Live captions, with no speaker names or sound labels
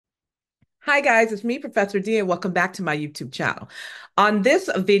Hi guys, it's me, Professor D, and welcome back to my YouTube channel. On this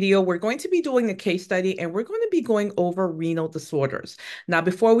video, we're going to be doing a case study and we're going to be going over renal disorders. Now,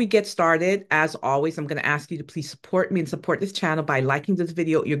 before we get started, as always, I'm going to ask you to please support me and support this channel by liking this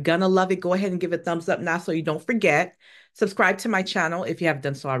video. You're going to love it. Go ahead and give it a thumbs up now so you don't forget. Subscribe to my channel if you haven't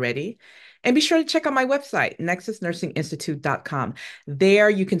done so already. And be sure to check out my website, nexusnursinginstitute.com. There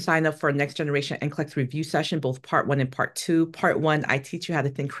you can sign up for a next generation NCLEX review session, both part one and part two. Part one, I teach you how to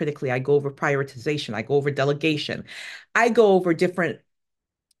think critically. I go over prioritization. I go over delegation. I go over different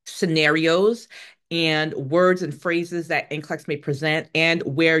scenarios and words and phrases that NCLEX may present and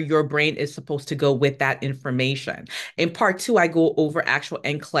where your brain is supposed to go with that information. In part two, I go over actual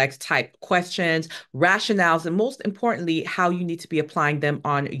NCLEX type questions, rationales, and most importantly, how you need to be applying them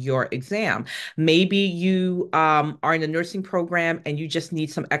on your exam. Maybe you are in a nursing program and you just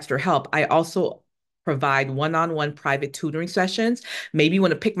need some extra help. I also provide one-on-one private tutoring sessions. Maybe you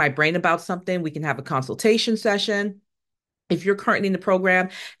want to pick my brain about something, we can have a consultation session. If you're currently in the program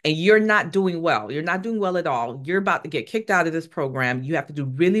and you're not doing well at all, you're about to get kicked out of this program, you have to do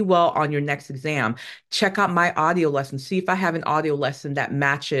really well on your next exam. Check out my audio lesson. See if I have an audio lesson that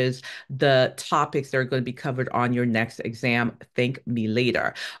matches the topics that are going to be covered on your next exam. Thank me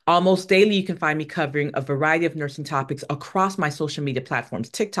later. Almost daily, you can find me covering a variety of nursing topics across my social media platforms: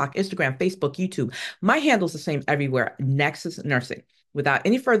 TikTok, Instagram, Facebook, YouTube. My handle's the same everywhere: Nexus Nursing. Without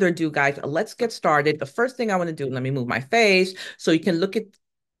any further ado, guys, let's get started. The first thing I want to do, let me move my face so you can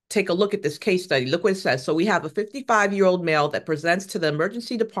take a look at this case study. Look what it says. So we have a 55-year-old male that presents to the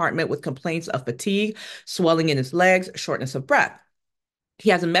emergency department with complaints of fatigue, swelling in his legs, shortness of breath. He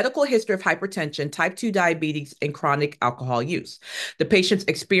has a medical history of hypertension, type 2 diabetes, and chronic alcohol use. The patient's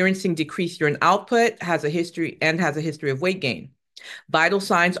experiencing decreased urine output, has a history of weight gain. Vital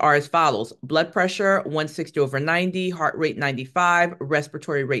signs are as follows: blood pressure 160/90, heart rate 95,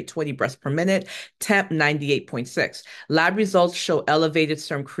 respiratory rate 20 breaths per minute, temp 98.6. Lab results show elevated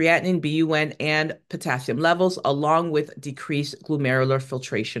serum creatinine, BUN, and potassium levels, along with decreased glomerular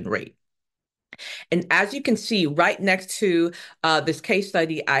filtration rate. And as you can see, right next to this case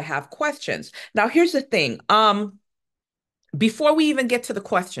study, I have questions. Now, here's the thing. Before we even get to the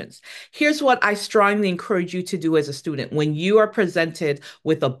questions, here's what I strongly encourage you to do as a student. When you are presented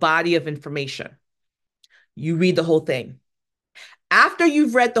with a body of information, you read the whole thing. After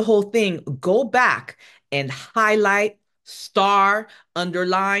you've read the whole thing, go back and highlight, star,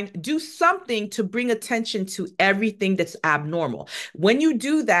 underline, do something to bring attention to everything that's abnormal. When you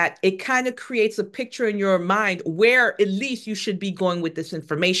do that, it kind of creates a picture in your mind where at least you should be going with this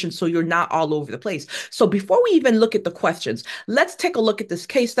information so you're not all over the place. So before we even look at the questions, let's take a look at this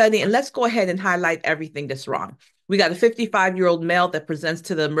case study and let's go ahead and highlight everything that's wrong. We got a 55-year-old male that presents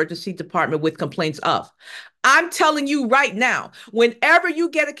to the emergency department with complaints of. I'm telling you right now, whenever you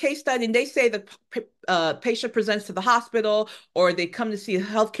get a case study and they say the patient presents to the hospital or they come to see a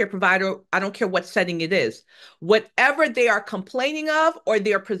healthcare provider, I don't care what setting it is, whatever they are complaining of or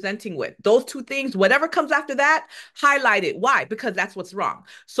they are presenting with, those two things, whatever comes after that, highlight it. Why? Because that's what's wrong.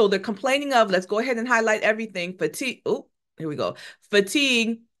 So they're complaining of, let's go ahead and highlight everything: fatigue. Oh, here we go.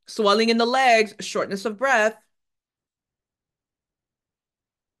 Fatigue, swelling in the legs, shortness of breath.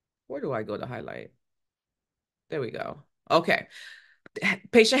 Where do I go to highlight? There we go. Okay.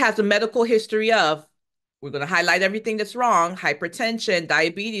 Patient has a medical history of, we're going to highlight everything that's wrong: hypertension,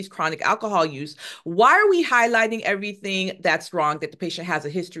 diabetes, chronic alcohol use. Why are we highlighting everything that's wrong that the patient has a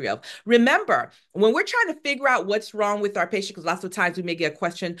history of? Remember, when we're trying to figure out what's wrong with our patient, because lots of times we may get a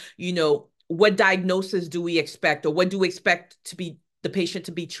question, what diagnosis do we expect, or what do we expect to be the patient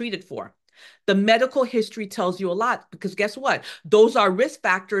to be treated for? The medical history tells you a lot, because guess what? Those are risk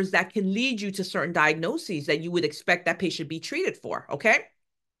factors that can lead you to certain diagnoses that you would expect that patient be treated for. Okay.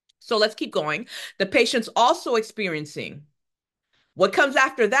 So let's keep going. The patient's also experiencing. What comes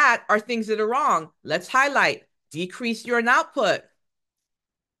after that are things that are wrong. Let's highlight: decreased urine output,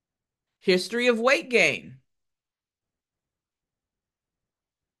 history of weight gain.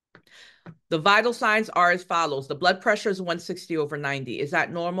 The vital signs are as follows. The blood pressure is 160/90. Is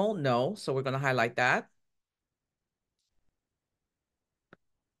that normal? No. So we're going to highlight that.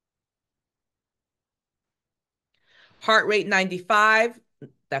 Heart rate 95,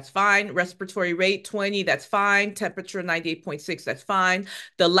 that's fine. Respiratory rate 20, that's fine. Temperature 98.6, that's fine.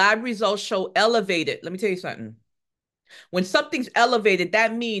 The lab results show elevated. Let me tell you something. When something's elevated,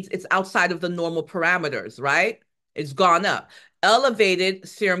 that means it's outside of the normal parameters, right? It's gone up. Elevated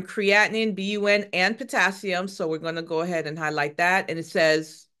serum creatinine, BUN, and potassium. So we're going to go ahead and highlight that. And it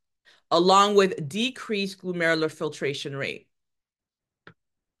says, along with decreased glomerular filtration rate.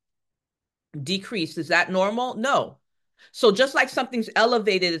 Decreased, is that normal? No. So just like something's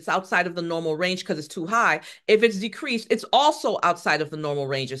elevated, it's outside of the normal range because it's too high. If it's decreased, it's also outside of the normal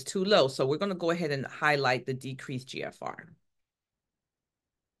range, it's too low. So we're going to go ahead and highlight the decreased GFR.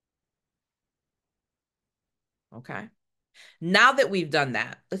 Okay. Now that we've done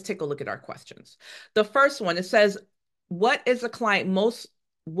that, let's take a look at our questions. The first one, it says, what is the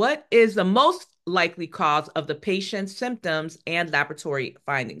most likely cause of the patient's symptoms and laboratory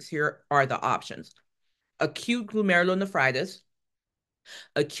findings? Here are the options. Acute glomerulonephritis,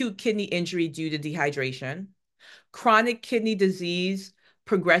 acute kidney injury due to dehydration, chronic kidney disease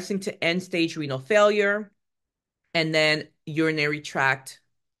progressing to end-stage renal failure, and then urinary tract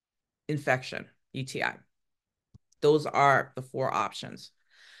infection, UTI. Those are the four options.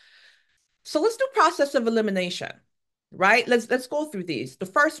 So let's do process of elimination, right? Let's go through these. The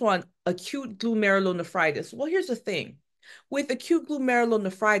first one, acute glomerulonephritis. Well, here's the thing. With acute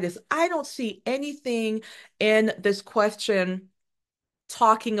glomerulonephritis, I don't see anything in this question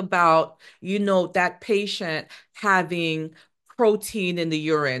talking about, that patient having protein in the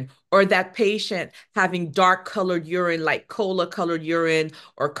urine, or that patient having dark colored urine, like cola colored urine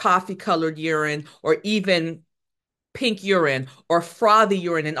or coffee colored urine, or even pink urine or frothy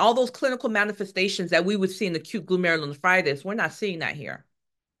urine, and all those clinical manifestations that we would see in acute glomerulonephritis. We're not seeing that here.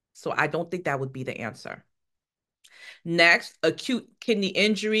 So I don't think that would be the answer. Next, acute kidney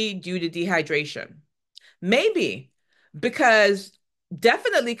injury due to dehydration. Maybe, because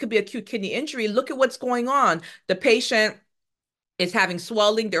definitely could be acute kidney injury. Look at what's going on. The patient is having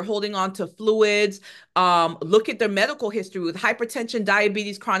swelling, they're holding on to fluids. Look at their medical history with hypertension,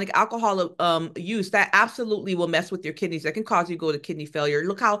 diabetes, chronic alcohol use. That absolutely will mess with your kidneys. That can cause you to go to kidney failure.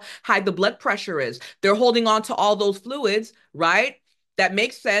 Look how high the blood pressure is. They're holding on to all those fluids, right? That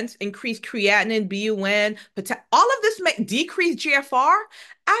makes sense. Increased creatinine, BUN, all of this may decrease GFR.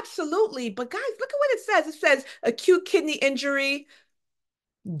 Absolutely. But guys, look at what it says. It says acute kidney injury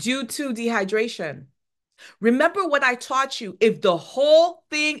due to dehydration. Remember what I taught you. If the whole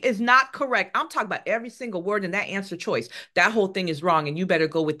thing is not correct, I'm talking about every single word in that answer choice, that whole thing is wrong, and you better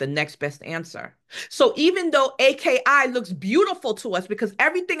go with the next best answer. So even though AKI looks beautiful to us, because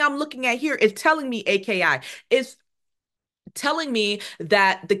everything I'm looking at here is telling me AKI, is telling me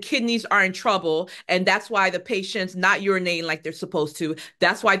that the kidneys are in trouble, and that's why the patient's not urinating like they're supposed to.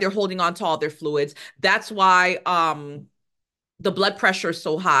 That's why they're holding on to all their fluids. That's why the blood pressure is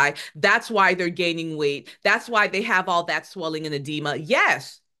so high. That's why they're gaining weight. That's why they have all that swelling and edema.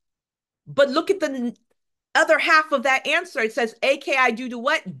 Yes. But look at the other half of that answer. It says AKI due to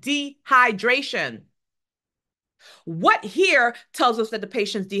what? Dehydration. What here tells us that the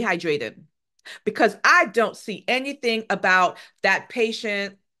patient's dehydrated? Because I don't see anything about that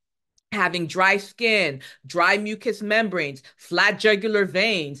patient having dry skin, dry mucous membranes, flat jugular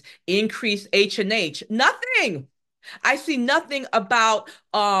veins, increased H&H. Nothing. I see nothing about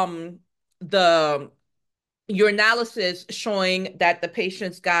the urinalysis showing that the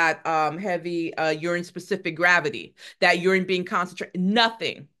patient's got heavy urine specific gravity, that urine being concentrated,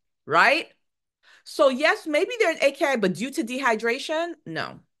 nothing, right? So yes, maybe they're an AKI, but due to dehydration,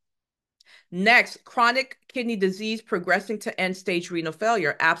 no. Next, chronic kidney disease progressing to end stage renal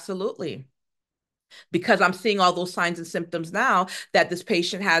failure. Absolutely. Because I'm seeing all those signs and symptoms now that this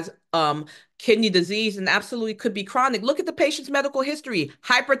patient has kidney disease and absolutely could be chronic. Look at the patient's medical history: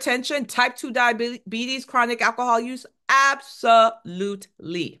 hypertension, type 2 diabetes, chronic alcohol use.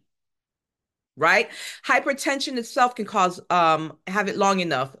 Absolutely. Right? Hypertension itself can cause have it long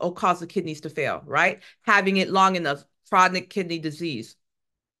enough or cause the kidneys to fail, right? Having it long enough, chronic kidney disease.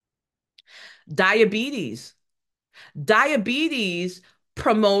 Diabetes. Diabetes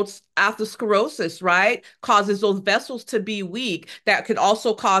promotes atherosclerosis, right? Causes those vessels to be weak. That could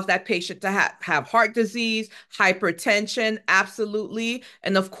also cause that patient to have heart disease, hypertension, absolutely.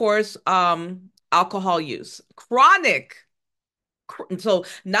 And of course, alcohol use. Chronic. So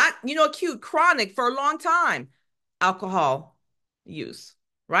not, acute, chronic for a long time. Alcohol use,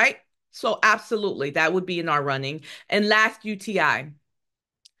 right? So absolutely, that would be in our running. And last, UTI.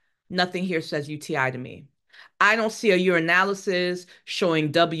 Nothing here says UTI to me. I don't see a urinalysis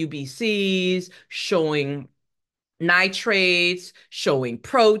showing WBCs, showing nitrates, showing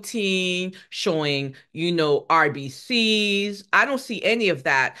protein, showing, RBCs. I don't see any of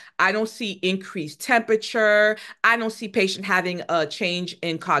that. I don't see increased temperature. I don't see patient having a change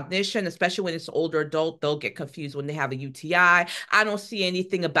in cognition, especially when it's an older adult. They'll get confused when they have a UTI. I don't see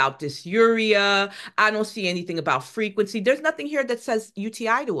anything about dysuria. I don't see anything about frequency. There's nothing here that says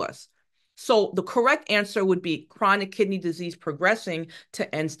UTI to us. So the correct answer would be chronic kidney disease progressing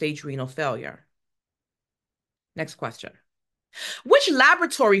to end-stage renal failure. Next question. Which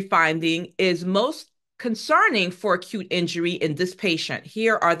laboratory finding is most concerning for acute injury in this patient?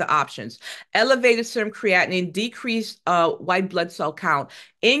 Here are the options: elevated serum creatinine, decreased white blood cell count,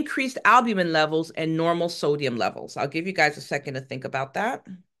 increased albumin levels, and normal sodium levels. I'll give you guys a second to think about that.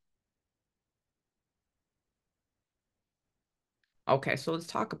 Okay, so let's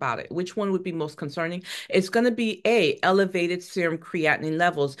talk about it. Which one would be most concerning? It's going to be A, elevated serum creatinine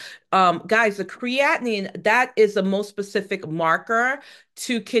levels. Guys, the creatinine, that is the most specific marker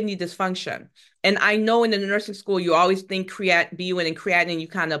to kidney dysfunction. And I know in the nursing school, you always think BUN and creatinine, you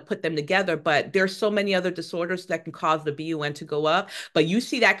kind of put them together, but there's so many other disorders that can cause the BUN to go up. But you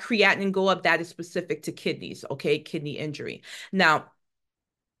see that creatinine go up, that is specific to kidneys, okay? Kidney injury. Now,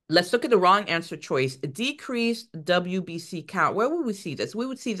 let's look at the wrong answer choice. Decreased WBC count. Where would we see this? We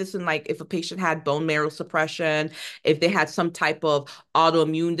would see this in like if a patient had bone marrow suppression, if they had some type of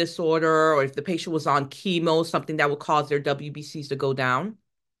autoimmune disorder, or if the patient was on chemo, something that would cause their WBCs to go down.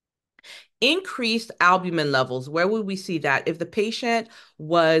 Increased albumin levels. Where would we see that? If the patient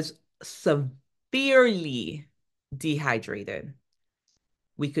was severely dehydrated,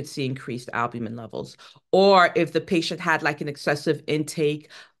 we could see increased albumin levels. Or if the patient had like an excessive intake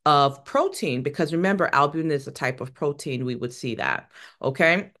of protein, because remember, albumin is a type of protein, we would see that.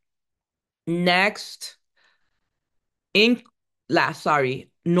 Okay. Next, in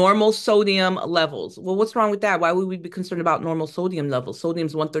normal sodium levels. Well, what's wrong with that? Why would we be concerned about normal sodium levels?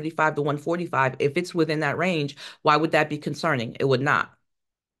 Sodium's 135 to 145. If it's within that range, why would that be concerning? It would not.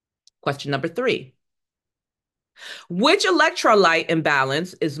 Question number 3. Which electrolyte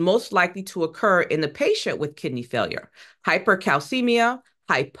imbalance is most likely to occur in a patient with kidney failure? Hypercalcemia,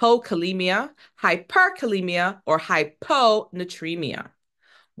 hypokalemia, hyperkalemia, or hyponatremia?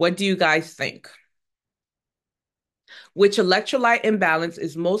 What do you guys think? Which electrolyte imbalance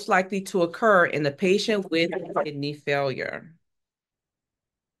is most likely to occur in a patient with kidney failure?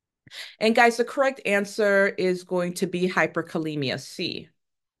 And guys, the correct answer is going to be hyperkalemia, C.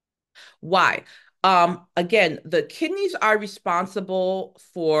 Why? Again, the kidneys are responsible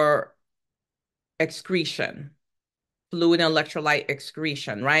for excretion, fluid and electrolyte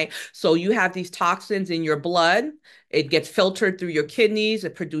excretion, right? So you have these toxins in your blood. It gets filtered through your kidneys.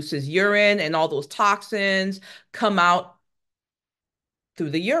 It produces urine, and all those toxins come out through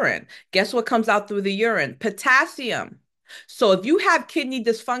the urine. Guess what comes out through the urine? Potassium. So if you have kidney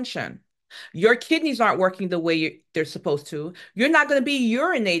dysfunction, your kidneys aren't working the way they're supposed to. You're not going to be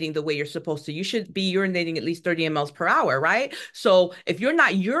urinating the way you're supposed to. You should be urinating at least 30 mLs per hour, right? So if you're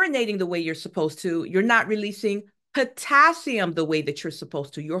not urinating the way you're supposed to, you're not releasing potassium the way that you're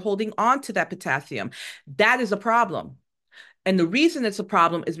supposed to. You're holding on to that potassium. That is a problem. And the reason it's a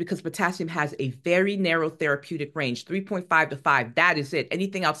problem is because potassium has a very narrow therapeutic range, 3.5 to 5. That is it.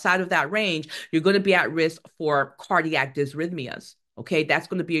 Anything outside of that range, you're going to be at risk for cardiac dysrhythmias. Okay, that's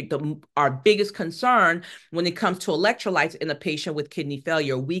going to be our biggest concern when it comes to electrolytes in a patient with kidney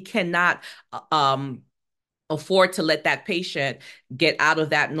failure. We cannot afford to let that patient get out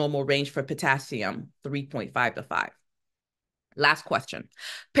of that normal range for potassium, 3.5 to 5. Last question.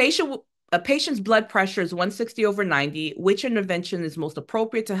 A patient's blood pressure is 160/90. Which intervention is most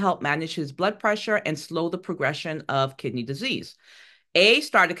appropriate to help manage his blood pressure and slow the progression of kidney disease? A,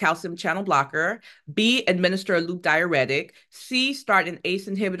 start a calcium channel blocker. B, administer a loop diuretic. C, start an ACE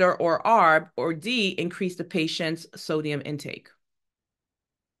inhibitor or ARB. Or D, increase the patient's sodium intake.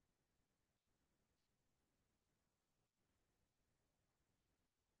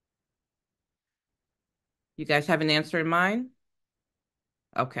 You guys have an answer in mind?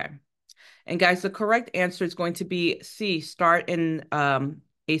 Okay. And guys, the correct answer is going to be C, start an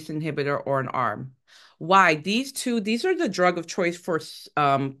ACE inhibitor or an ARB. Why? These are the drug of choice for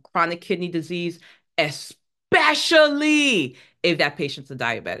chronic kidney disease, especially if that patient's a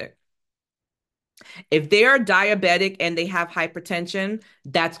diabetic. If they are diabetic and they have hypertension,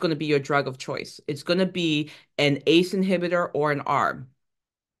 that's going to be your drug of choice. It's going to be an ACE inhibitor or an ARB.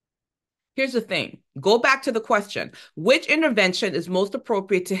 Here's the thing. Go back to the question. Which intervention is most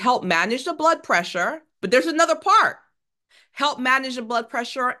appropriate to help manage the blood pressure? But there's another part. Help manage the blood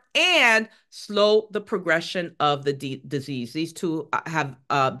pressure and slow the progression of the disease. These two have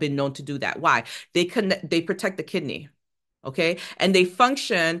been known to do that. Why? They protect the kidney, okay? And they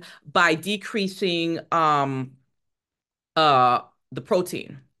function by decreasing the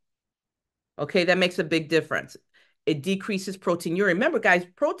protein. Okay, that makes a big difference. It decreases proteinuria. Remember, guys,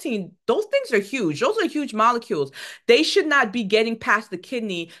 protein, those things are huge. Those are huge molecules. They should not be getting past the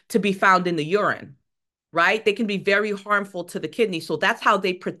kidney to be found in the urine, right? They can be very harmful to the kidney. So that's how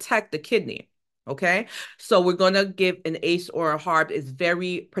they protect the kidney. Okay. So we're going to give an ACE or a ARB is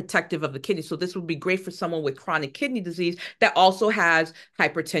very protective of the kidney. So this would be great for someone with chronic kidney disease that also has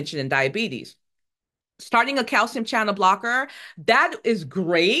hypertension and diabetes. Starting a calcium channel blocker, that is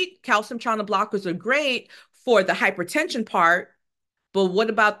great. Calcium channel blockers are great for the hypertension part, but what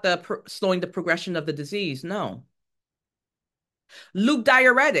about the slowing the progression of the disease? No. Loop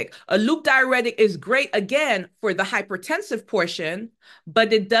diuretic. A loop diuretic is great again for the hypertensive portion,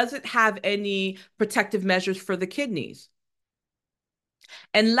 but it doesn't have any protective measures for the kidneys.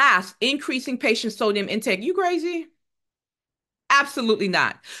 And last, increasing patient sodium intake. You crazy? Absolutely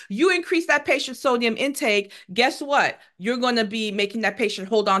not. You increase that patient's sodium intake, guess what? You're going to be making that patient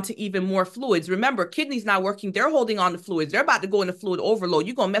hold on to even more fluids. Remember, kidneys not working, they're holding on to fluids. They're about to go into fluid overload.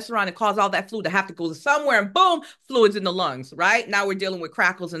 You're going to mess around and cause all that fluid to have to go somewhere and boom, fluids in the lungs, right? Now we're dealing with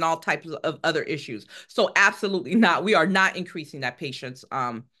crackles and all types of other issues. So absolutely not. We are not increasing that patient's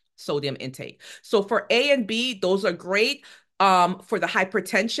sodium intake. So for A and B, those are great for the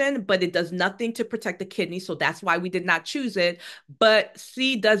hypertension, but it does nothing to protect the kidney. So that's why we did not choose it. But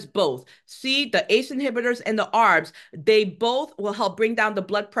C does both. C, the ACE inhibitors and the ARBs, they both will help bring down the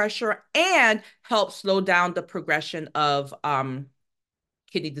blood pressure and help slow down the progression of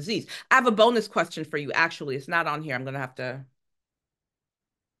kidney disease. I have a bonus question for you, actually. It's not on here. I'm going to have to.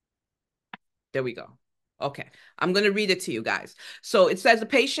 There we go. Okay. I'm going to read it to you guys. So it says the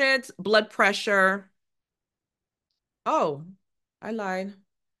patient's blood pressure. Oh, I lied.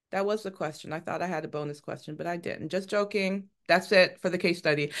 That was the question. I thought I had a bonus question, but I didn't. Just joking. That's it for the case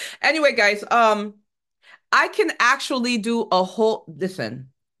study. Anyway, guys, I can actually do a whole, listen,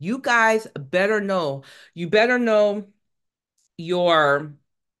 you guys better know. You better know your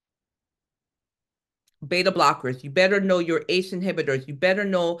beta blockers. You better know your ACE inhibitors. You better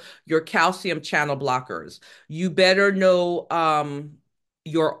know your calcium channel blockers. You better know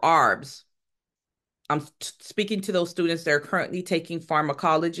your ARBs. I'm speaking to those students that are currently taking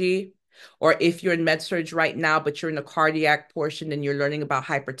pharmacology, or if you're in med surg right now, but you're in the cardiac portion and you're learning about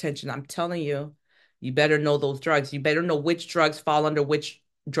hypertension. I'm telling you, you better know those drugs. You better know which drugs fall under which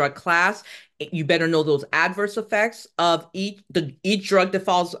drug class. You better know those adverse effects of each drug that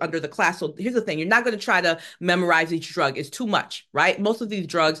falls under the class. So here's the thing: you're not going to try to memorize each drug. It's too much, right? Most of these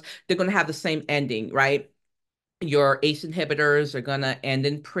drugs, they're going to have the same ending, right? Your ACE inhibitors are gonna end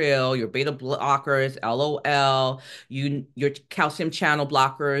in pril, your beta blockers, LOL, your calcium channel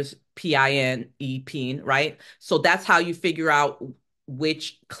blockers, PIN, EPIN, right? So that's how you figure out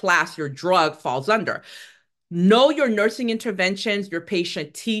which class your drug falls under. Know your nursing interventions, your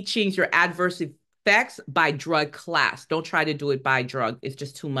patient teachings, your adverse effects by drug class. Don't try to do it by drug. It's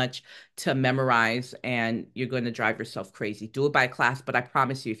just too much to memorize and you're going to drive yourself crazy. Do it by class, but I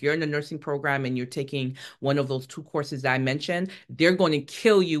promise you, if you're in a nursing program and you're taking one of those two courses that I mentioned, they're going to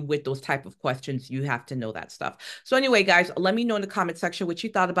kill you with those type of questions. You have to know that stuff. So anyway, guys, let me know in the comment section what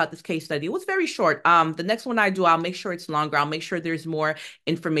you thought about this case study. It was very short. The next one I do, I'll make sure it's longer. I'll make sure there's more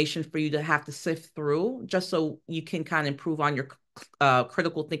information for you to have to sift through just so you can kind of improve on your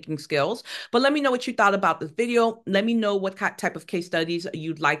critical thinking skills. But let me know what you thought about this video. Let me know what type of case studies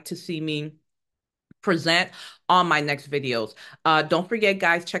you'd like to see me present on my next videos. Don't forget,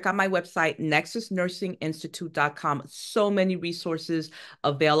 guys, check out my website, nexusnursinginstitute.com. So many resources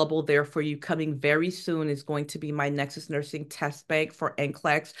available there for you. Coming very soon is going to be my Nexus Nursing Test Bank for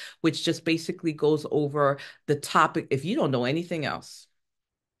NCLEX, which just basically goes over the topic. If you don't know anything else,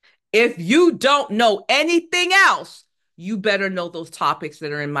 if you don't know anything else, you better know those topics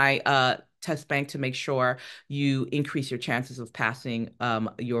that are in my test bank to make sure you increase your chances of passing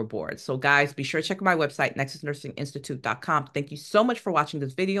your board. So guys, be sure to check out my website, nexusnursinginstitute.com. Thank you so much for watching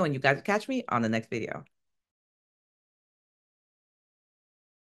this video, and you guys will catch me on the next video.